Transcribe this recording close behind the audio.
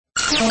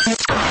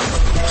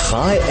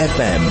Chai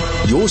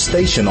FM, your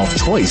station of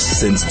choice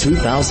since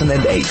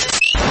 2008.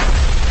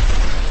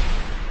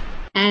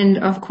 And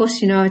of course,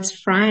 it's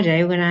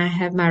Friday when I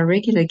have my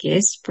regular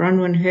guest,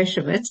 Bronwen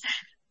Hirshowitz,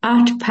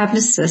 art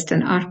publicist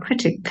and art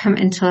critic, come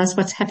and tell us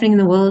what's happening in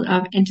the world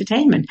of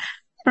entertainment.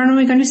 Bronwen,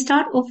 we're going to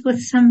start off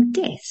with some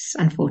deaths,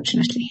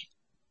 unfortunately.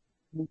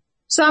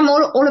 So I'm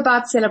all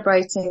about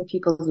celebrating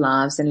people's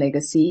lives and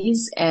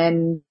legacies.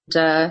 And,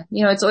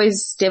 it's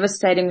always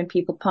devastating when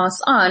people pass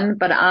on,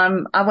 but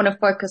I want to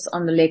focus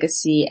on the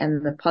legacy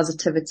and the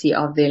positivity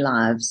of their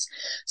lives.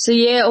 So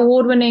yeah,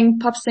 award-winning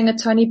pop singer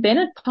Tony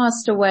Bennett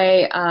passed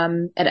away,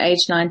 at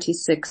age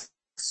 96,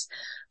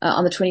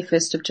 on the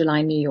 21st of July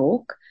in New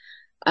York.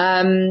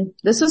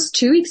 This was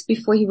 2 weeks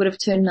before he would have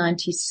turned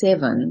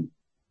 97.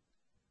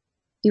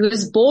 He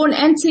was born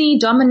Anthony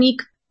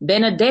Dominique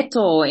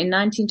Benedetto in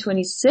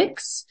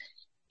 1926,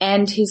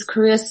 and his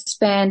career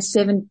spanned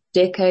 7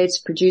 decades,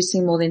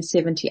 producing more than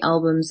 70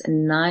 albums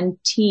and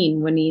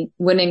 19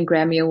 winning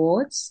Grammy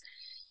Awards.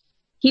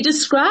 He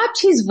described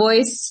his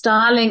voice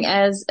styling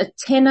as a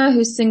tenor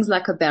who sings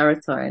like a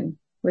baritone,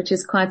 which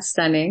is quite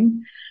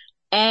stunning.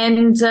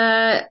 And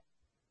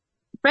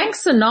Frank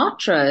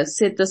Sinatra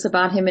said this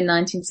about him in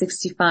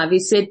 1965. He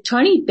said,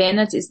 "Tony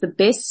Bennett is the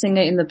best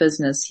singer in the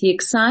business. He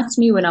excites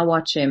me when I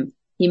watch him.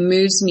 He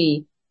moves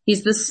me.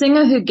 He's the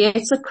singer who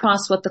gets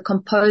across what the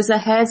composer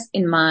has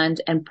in mind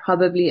and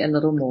probably a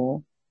little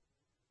more."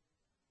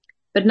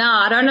 But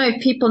now, I don't know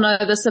if people know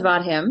this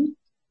about him.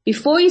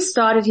 Before he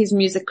started his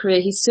music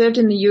career, he served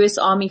in the US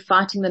Army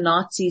fighting the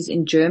Nazis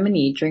in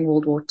Germany during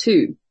World War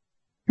II.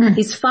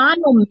 His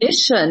final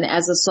mission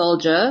as a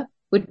soldier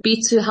would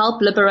be to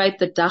help liberate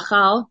the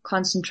Dachau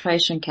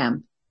concentration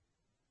camp.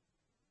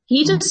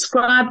 He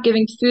described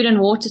giving food and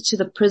water to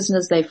the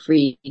prisoners they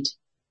freed.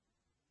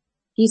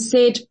 He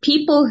said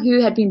people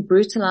who had been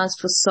brutalized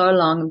for so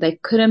long, they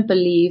couldn't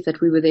believe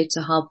that we were there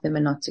to help them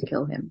and not to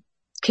kill them.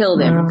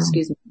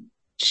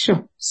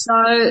 Sure.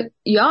 So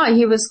yeah,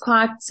 he was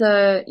quite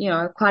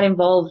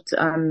involved,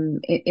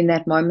 in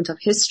that moment of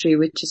history,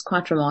 which is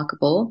quite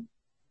remarkable.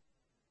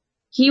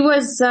 He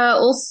was,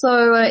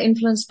 also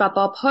influenced by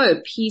Bob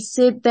Hope. He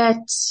said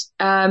that,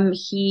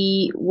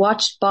 he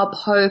watched Bob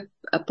Hope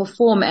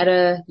perform at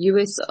a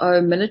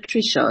USO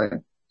military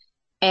show.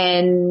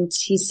 And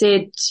he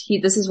said,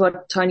 this is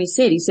what Tony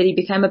said. He said he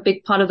became a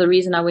big part of the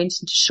reason I went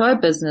into show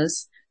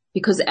business,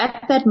 because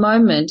at that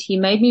moment he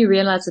made me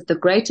realize that the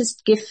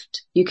greatest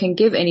gift you can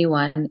give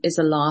anyone is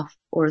a laugh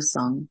or a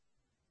song.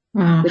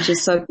 Wow. Which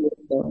is so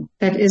beautiful.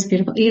 That is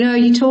beautiful.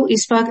 You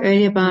spoke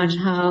earlier about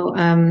how,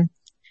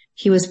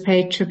 he was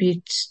paid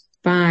tribute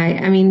by,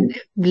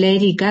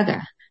 Lady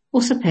Gaga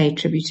also paid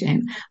tribute to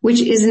him,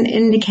 which is an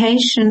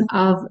indication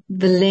of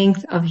the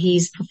length of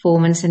his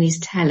performance and his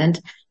talent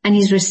and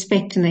his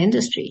respect in the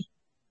industry.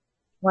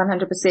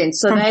 100%.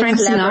 So from Frank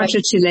Sinatra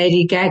to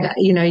Lady Gaga,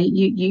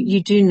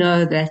 you do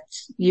know that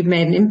you've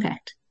made an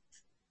impact.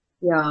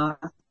 Yeah.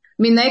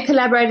 They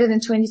collaborated in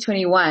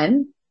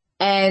 2021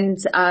 and,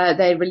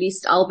 they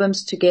released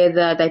albums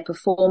together. They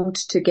performed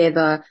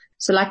together.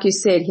 So like you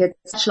said, he had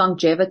such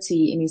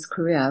longevity in his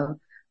career,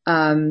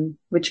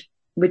 which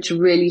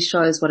really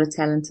shows what a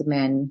talented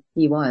man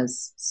he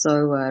was.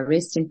 So,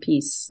 rest in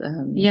peace.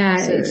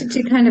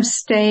 To kind of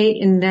stay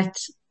in that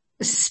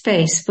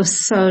space for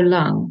so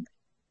long.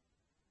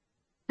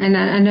 And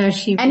I know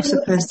she also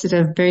posted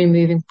a very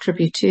moving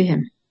tribute to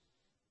him.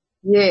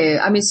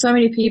 Yeah, so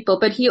many people,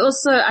 but he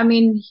also,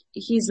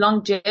 his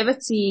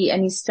longevity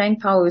and his staying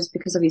power was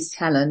because of his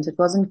talent. It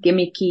wasn't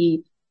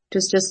gimmicky. It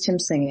was just him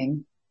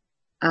singing,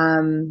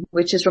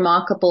 which is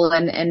remarkable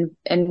and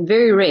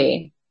very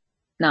rare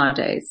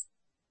nowadays.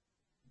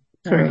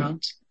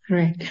 Correct.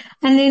 And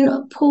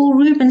then Paul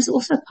Rubens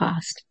also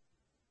passed.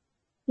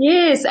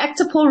 Yes,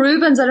 actor Paul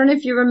Rubens. I don't know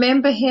if you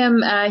remember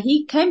him.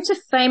 He came to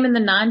fame in the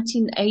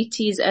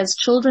 1980s as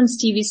children's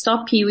TV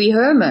star Pee Wee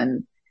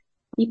Herman.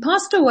 He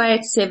passed away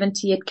at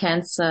 70 at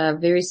cancer.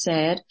 Very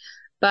sad.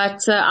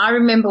 But, I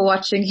remember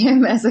watching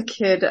him as a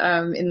kid,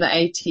 in the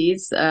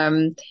 80s.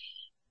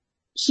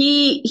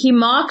 He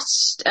marked,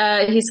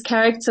 his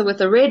character with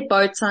a red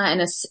bow tie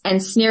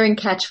and sneering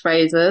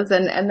catchphrases.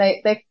 And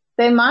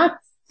they might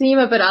seem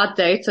a bit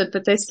outdated,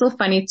 but they're still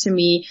funny to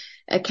me.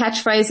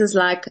 Catchphrases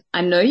like,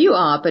 "I know you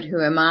are, but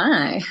who am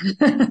I?"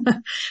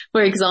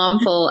 For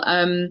example,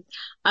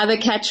 other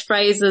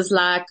catchphrases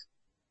like,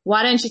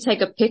 "Why don't you take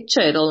a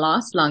picture? It'll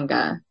last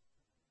longer."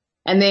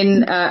 And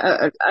then,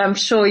 I'm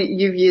sure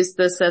you've used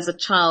this as a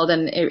child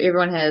and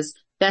everyone has,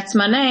 "That's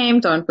my name.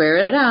 Don't wear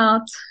it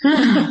out."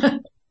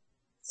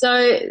 So,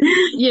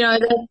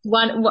 that's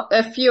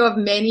a few of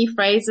many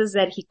phrases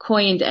that he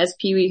coined as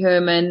Pee Wee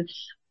Herman.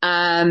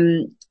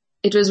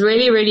 It was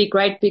really, really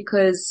great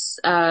because,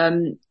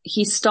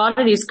 he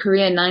started his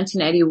career in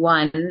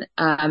 1981,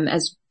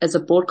 as a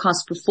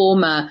broadcast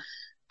performer.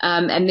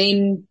 And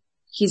then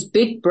his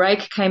big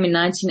break came in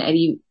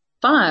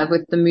 1985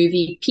 with the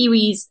movie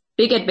Pee-wee's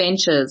Big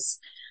Adventures.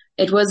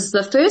 It was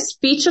the first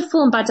feature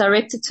film by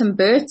director Tim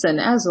Burton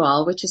as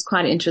well, which is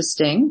quite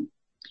interesting.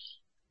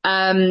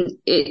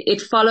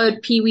 It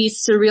followed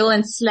Pee-wee's surreal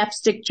and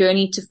slapstick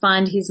journey to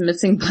find his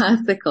missing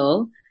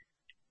bicycle.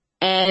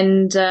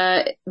 And,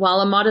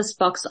 while a modest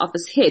box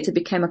office hit, it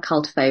became a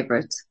cult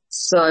favorite.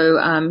 So,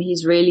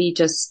 he's really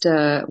just,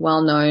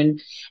 well known.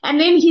 And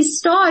then he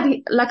starred,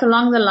 like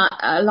along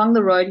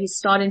the road, he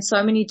starred in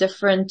so many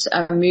different,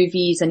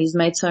 movies, and he's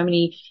made so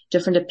many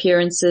different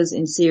appearances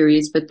in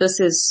series, but this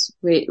is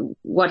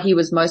what he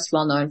was most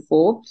well known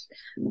for.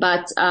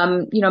 But,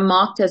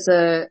 marked as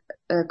a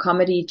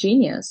comedy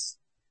genius.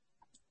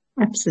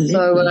 Absolutely.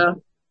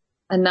 So,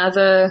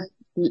 another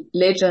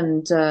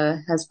legend,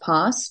 has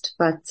passed,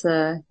 but,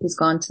 he's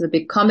gone to the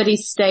big comedy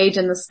stage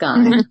in the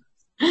sky.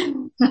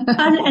 On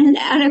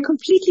a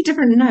completely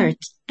different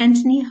note,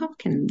 Anthony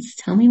Hopkins,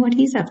 tell me what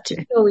he's up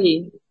to.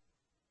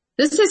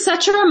 This is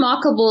such a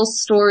remarkable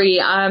story.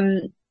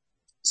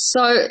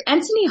 So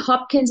Anthony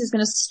Hopkins is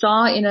going to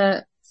star in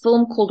a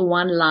film called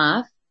One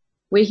Life,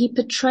 where he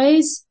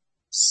portrays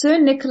Sir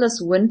Nicholas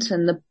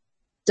Winton,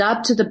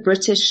 dubbed to the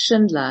British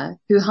Schindler,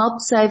 who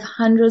helped save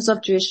hundreds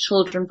of Jewish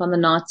children from the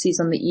Nazis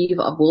on the eve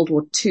of World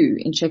War II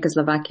in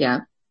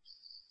Czechoslovakia.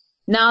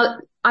 Now,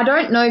 I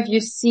don't know if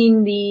you've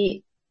seen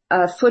the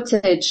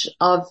footage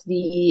of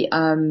the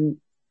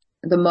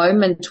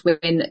moment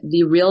when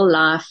the real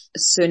life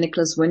Sir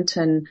Nicholas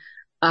Winton,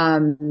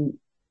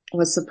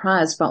 was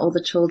surprised by all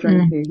the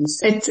children who he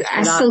saved.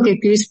 I still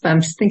get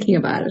goosebumps thinking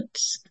about it.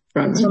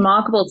 It's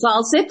remarkable. So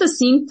I'll set the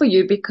scene for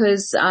you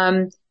because,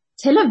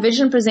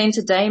 television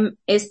presenter Dame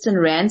Esther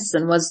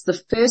Ranson was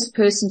the first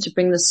person to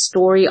bring the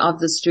story of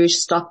this Jewish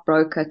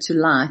stockbroker to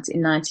light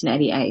in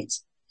 1988.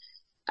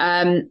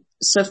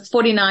 So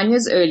 49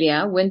 years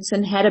earlier,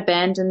 Winton had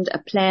abandoned a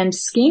planned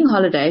skiing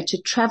holiday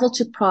to travel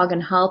to Prague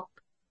and help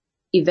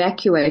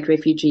evacuate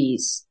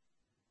refugees.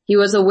 He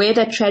was aware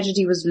that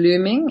tragedy was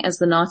looming as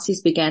the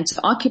Nazis began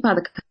to occupy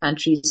the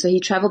country, so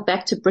he traveled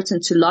back to Britain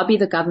to lobby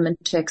the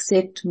government to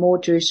accept more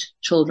Jewish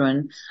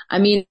children. I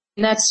mean,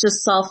 that's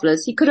just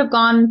selfless. He could have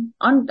gone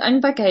on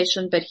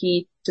vacation, but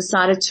he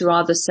decided to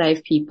rather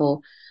save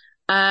people.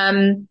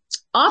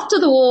 After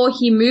the war,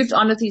 he moved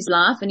on with his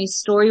life, and his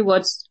story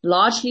was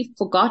largely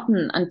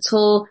forgotten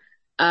until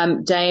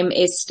Dame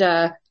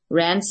Esther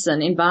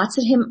Ranson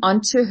invited him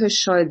onto her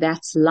show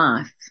That's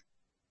Life.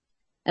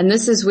 And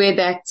this is where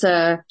that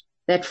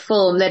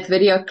film, that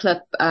video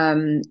clip,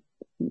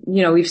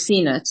 we've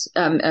seen it,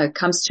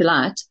 comes to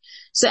light.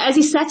 So as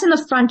he sat in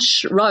the front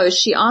row,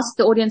 she asked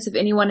the audience if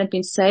anyone had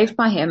been saved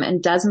by him,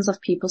 and dozens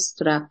of people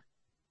stood up.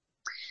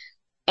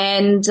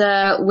 And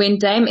when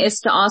Dame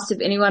Esther asked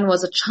if anyone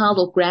was a child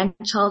or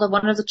grandchild of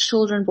one of the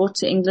children brought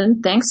to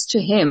England, thanks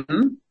to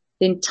him,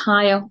 the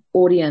entire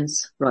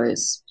audience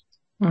rose.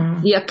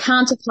 The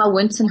account of how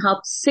Winton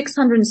helped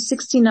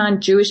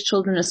 669 Jewish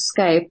children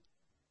escape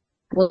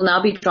will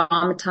now be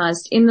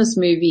dramatized in this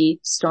movie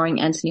starring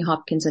Anthony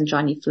Hopkins and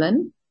Johnny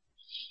Flynn.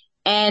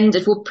 And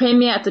it will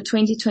premiere at the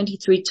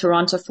 2023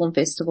 Toronto Film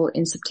Festival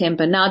in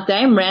September. Now,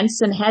 Dame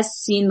Ranson has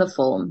seen the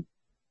film.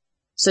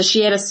 So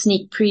she had a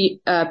sneak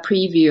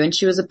preview, and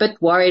she was a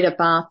bit worried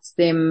about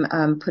them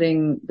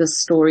putting the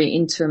story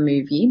into a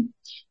movie.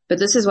 But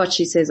this is what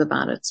she says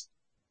about it.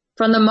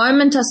 From the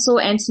moment I saw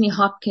Anthony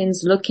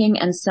Hopkins looking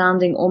and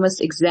sounding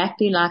almost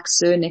exactly like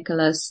Sir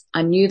Nicholas,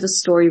 I knew the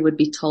story would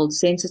be told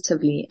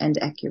sensitively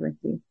and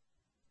accurately.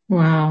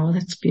 Wow,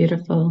 that's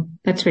beautiful.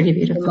 That's really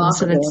beautiful.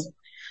 Remarkable. So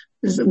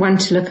that's one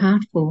to look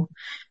out for.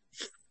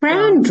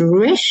 Fran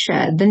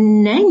Drescher, the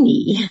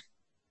nanny.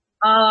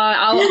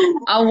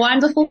 Our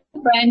wonderful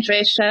Fran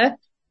Drescher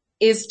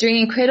is doing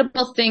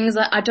incredible things.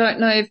 I don't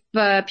know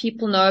if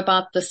people know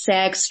about the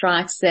SAG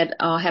strikes that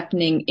are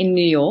happening in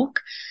New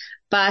York,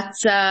 but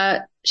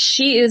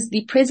she is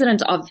the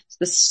president of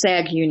the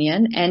SAG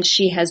union, and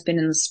she has been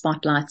in the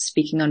spotlight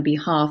speaking on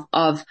behalf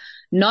of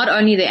not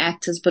only the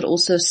actors but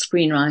also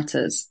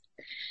screenwriters.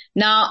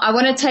 Now, I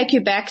want to take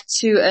you back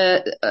to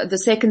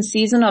the second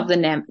season of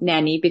The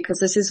Nanny, because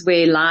this is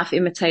where life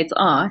imitates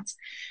art.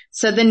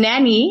 So The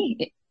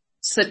Nanny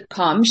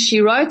sitcom, she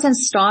wrote and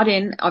starred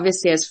in,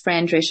 obviously, as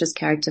Fran Drescher's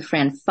character,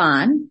 Fran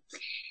Fine.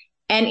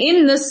 And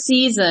in this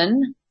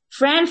season,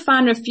 Fran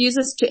Fine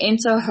refuses to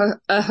enter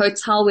a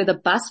hotel where the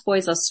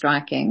busboys are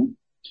striking.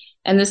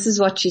 And this is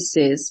what she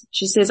says.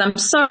 She says, "I'm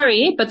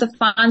sorry, but the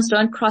Fines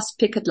don't cross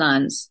picket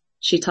lines,"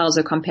 she tells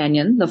her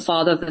companion, the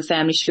father of the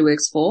family she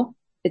works for.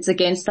 "It's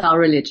against our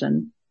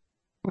religion."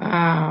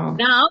 Wow.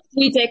 Now,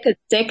 3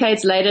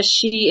 decades later,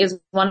 she is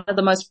one of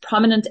the most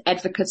prominent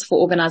advocates for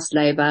organized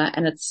labor,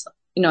 and it's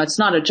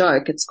not a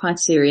joke. It's quite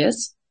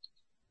serious.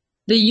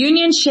 The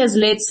union she has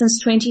led since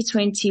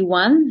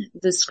 2021,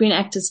 the Screen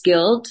Actors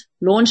Guild,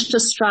 launched a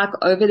strike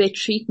over their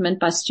treatment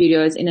by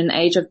studios in an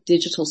age of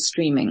digital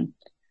streaming.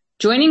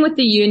 Joining with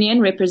the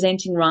union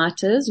representing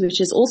writers,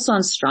 which is also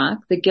on strike,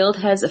 the guild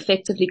has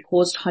effectively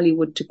caused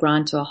Hollywood to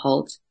grind to a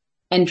halt,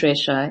 and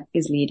Drescher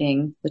is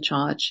leading the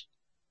charge.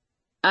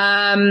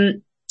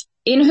 In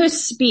her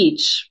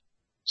speech,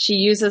 she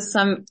uses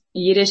some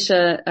Yiddish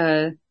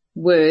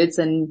words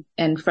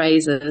and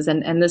phrases,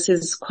 and this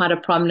is quite a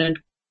prominent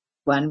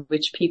one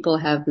which people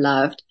have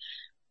loved.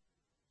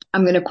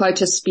 I'm going to quote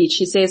her speech.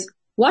 She says,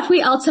 "What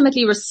we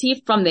ultimately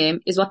received from them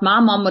is what my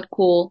mom would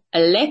call a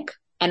lek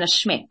and a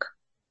schmeck,"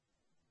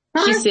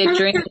 she said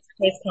during this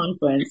press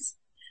conference.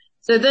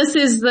 So this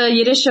is the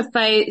Yiddish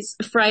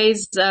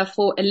phrase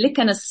for a lick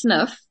and a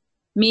sniff,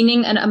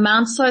 meaning an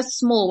amount so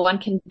small one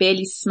can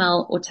barely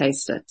smell or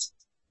taste it.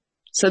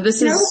 So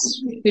this is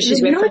who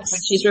she's referencing.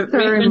 She's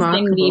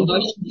referencing the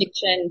motion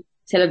picture and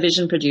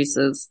television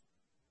producers.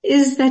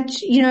 Is that,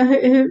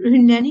 her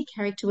nanny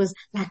character was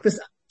like this,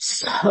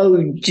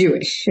 so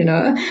Jewish,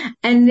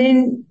 and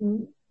then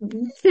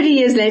 30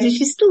 years later,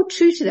 she's still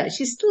true to that.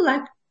 She's still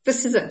like,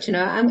 this is it,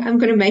 I'm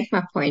going to make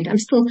my point. I'm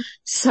still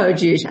so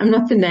Jewish. I'm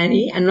not the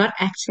nanny. I'm not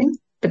acting,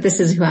 but this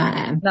is who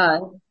I am.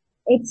 No,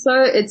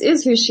 it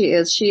is who she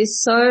is. She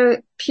is so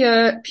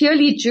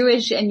purely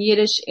Jewish and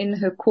Yiddish in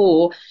her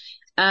core.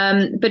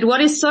 But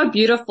what is so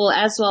beautiful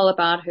as well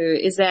about her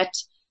is that,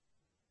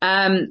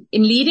 in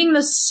leading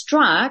the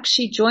strike,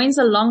 she joins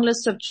a long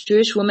list of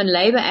Jewish women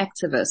labor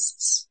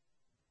activists.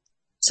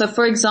 So,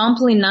 for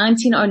example, in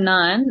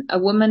 1909, a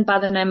woman by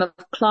the name of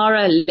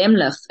Clara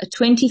Lemlich, a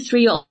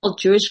 23-year-old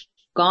Jewish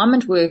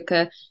garment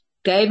worker,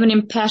 gave an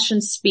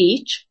impassioned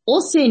speech,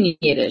 also in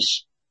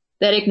Yiddish,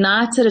 that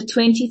ignited a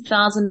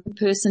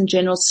 20,000-person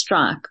general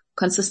strike,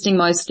 consisting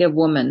mostly of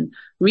women,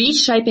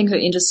 reshaping her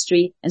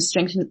industry and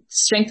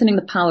strengthening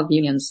the power of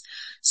unions.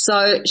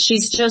 So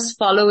she's just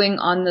following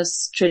on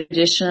this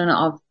tradition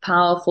of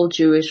powerful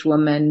Jewish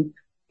women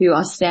who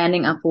are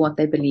standing up for what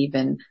they believe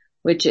in,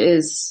 which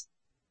is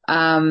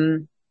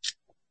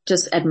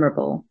just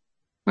admirable.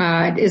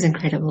 Wow, it is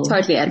incredible.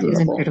 Totally admirable. It is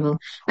incredible.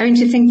 I mean,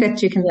 to think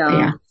that you can,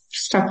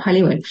 stop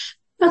Hollywood.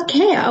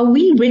 Okay, are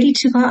we ready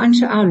to go on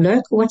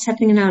to what's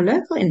happening in our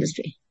local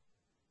industry?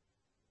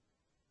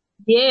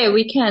 Yeah,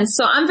 we can.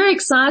 So I'm very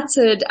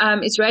excited.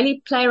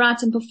 Israeli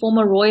playwright and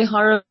performer Roy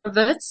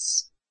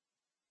Horowitz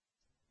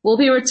will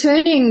be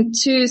returning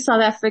to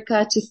South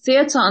Africa to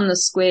Theatre on the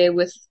Square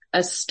with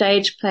a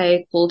stage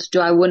play called Do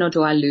I Win or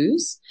Do I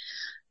Lose?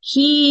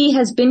 He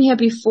has been here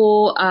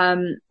before,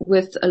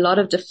 with a lot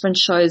of different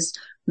shows,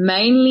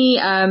 mainly,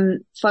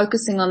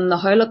 focusing on the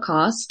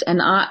Holocaust,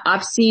 and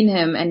I've seen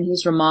him and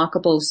he's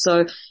remarkable.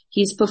 So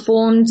he's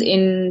performed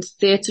in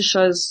theatre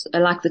shows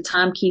like The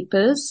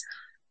Timekeepers,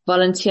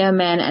 Volunteer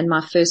Man, and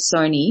My First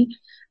Sony.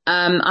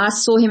 I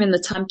saw him in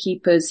The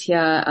Timekeepers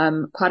here,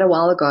 quite a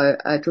while ago.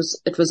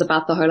 It was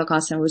about the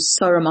Holocaust and it was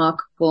so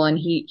remarkable. And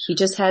he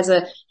just has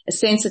a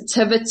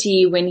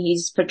sensitivity when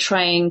he's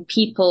portraying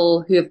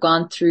people who have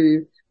gone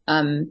through,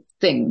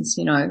 things,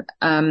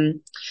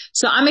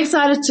 so I'm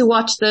excited to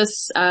watch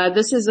this.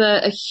 This is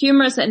a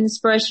humorous and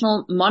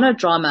inspirational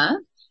monodrama.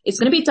 It's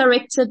going to be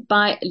directed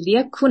by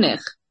Leah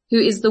Kunich, who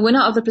is the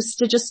winner of the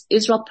prestigious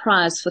Israel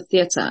Prize for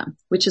Theatre,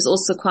 which is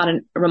also quite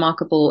a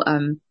remarkable,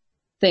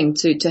 thing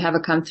to have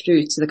it come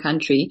through to the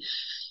country.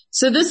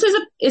 So this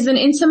is an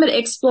intimate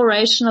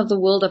exploration of the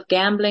world of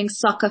gambling,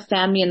 soccer,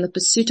 family, and the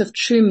pursuit of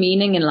true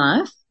meaning in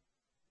life.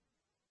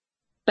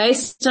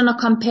 Based on a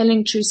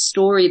compelling true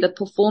story, the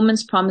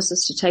performance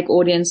promises to take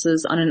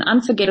audiences on an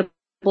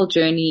unforgettable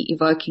journey,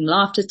 evoking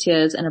laughter,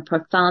 tears, and a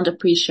profound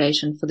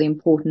appreciation for the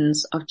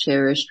importance of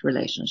cherished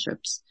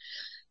relationships.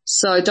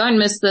 So don't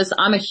miss this.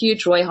 I'm a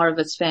huge Roy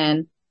Horowitz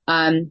fan.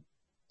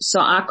 So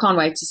I can't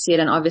wait to see it.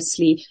 And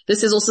obviously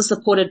this is also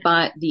supported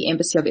by the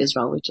Embassy of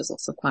Israel, which is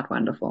also quite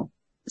wonderful.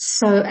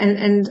 So,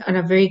 and on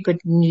a very good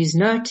news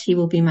note, he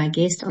will be my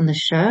guest on the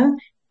show,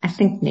 I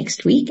think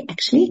next week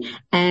actually,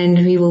 and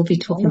we will be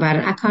talking about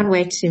it. I can't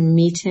wait to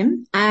meet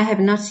him. I have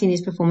not seen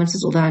his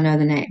performances, although I know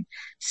the name.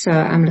 So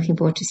I'm looking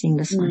forward to seeing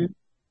this one.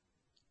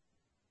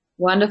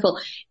 Wonderful.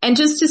 And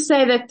just to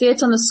say that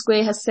Theatre on the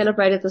Square has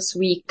celebrated this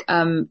week,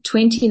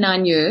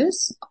 29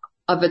 years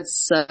of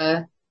its,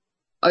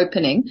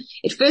 opening.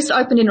 It first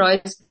opened in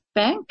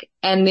Rosebank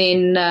and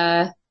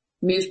then,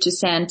 moved to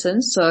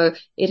Sandton. So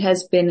it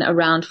has been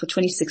around for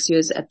 26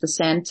 years at the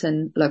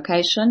Sandton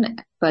location,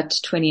 but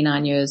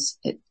 29 years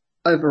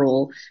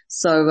overall.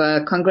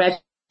 So,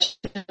 congratulations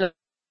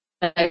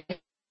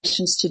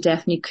to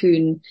Daphne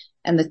Kuhn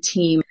and the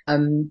team.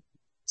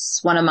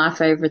 It's one of my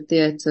favorite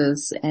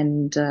theaters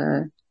and,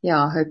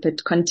 I hope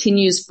it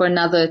continues for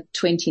another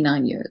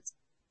 29 years.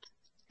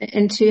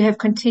 And to have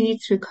continued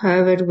through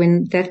COVID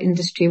when that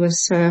industry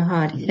was so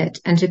hard hit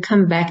and to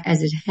come back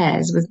as it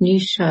has with new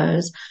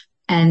shows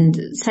and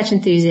such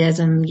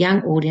enthusiasm,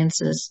 young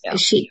audiences. Yeah.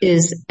 She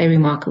is a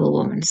remarkable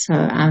woman. So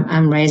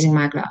I'm raising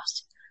my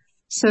glass.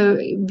 So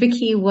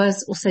Vicky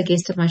was also a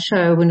guest of my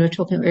show when we were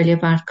talking earlier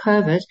about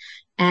COVID,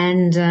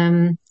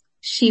 and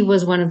she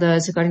was one of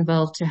those who got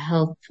involved to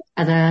help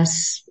other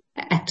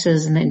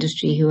actors in the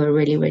industry who were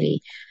really,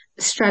 really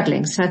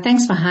struggling. So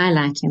thanks for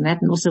highlighting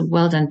that, and also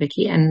well done,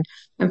 Vicky. And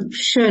I'm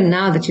sure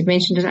now that you've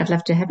mentioned it, I'd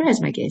love to have her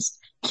as my guest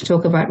to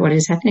talk about what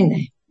is happening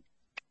there.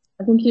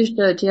 I think you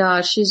should.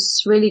 Yeah,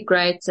 she's really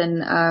great,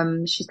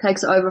 and she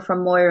takes over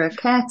from Moira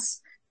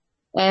Katz,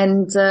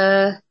 and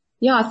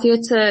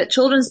theatre,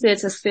 children's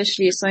theatre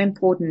especially, is so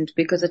important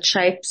because it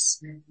shapes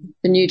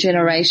the new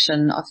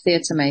generation of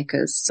theatre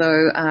makers.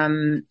 So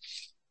I'm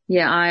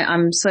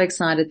so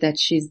excited that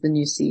she's the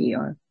new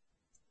CEO.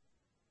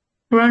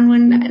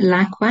 Bronwen,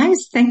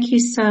 likewise. Thank you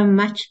so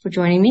much for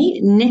joining me.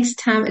 Next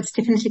time, it's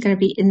definitely going to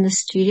be in the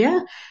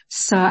studio,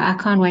 so I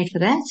can't wait for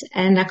that.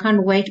 And I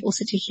can't wait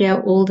also to hear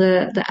all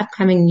the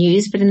upcoming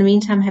news. But in the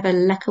meantime, have a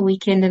lekker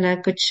weekend and a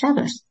good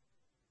Shabbos.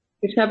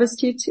 Good Shabbos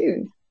to you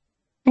too.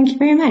 Thank you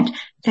very much.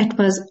 That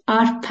was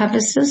art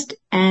publicist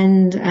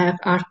and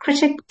art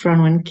critic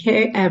Bronwen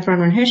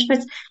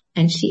Hirshowitz,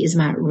 and she is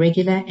my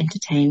regular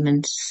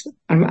entertainment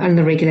on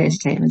the regular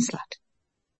entertainment slot.